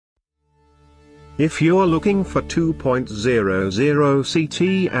If you're looking for 2.00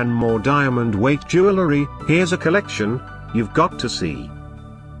 CT and more diamond weight jewellery, here's a collection you've got to see.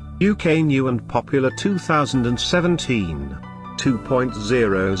 UK new and popular 2017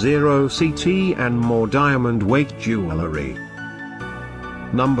 2.00 CT and more diamond weight jewellery.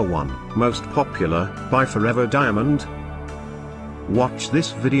 Number 1, most popular, by Forever Diamond. Watch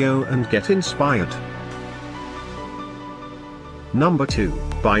this video and get inspired. Number 2,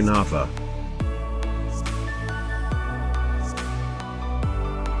 by Naava.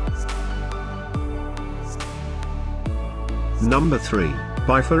 Number 3,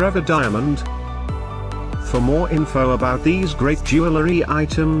 by Forever Diamond. For more info about these great jewellery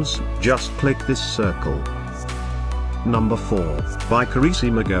items, just click this circle. Number 4, by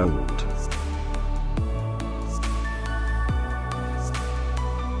Carissima Gold.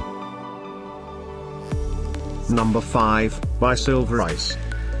 Number 5, by Silver Ice.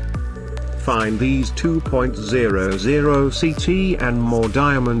 Find these 2.00 CT and more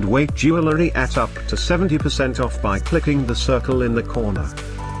diamond weight jewellery at up to 70% off by clicking the circle in the corner.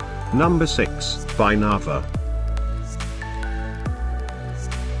 Number 6, by Naava.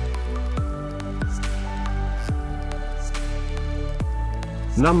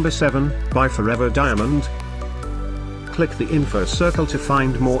 Number 7, by Forever Diamond. Click the info circle to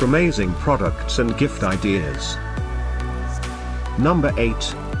find more amazing products and gift ideas. Number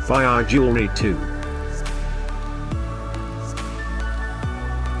 8, by our Jewellery 2.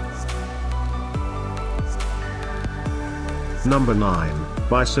 Number 9,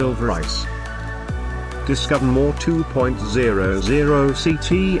 by Silver Ice. Discover more 2.00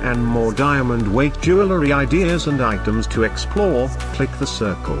 CT and more diamond weight jewellery ideas and items to explore, click the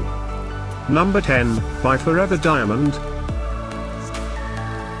circle. Number 10, by Forever Diamond.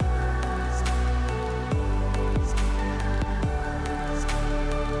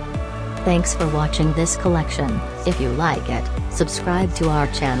 Thanks for watching this collection. If you like it, subscribe to our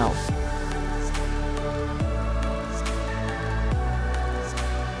channel.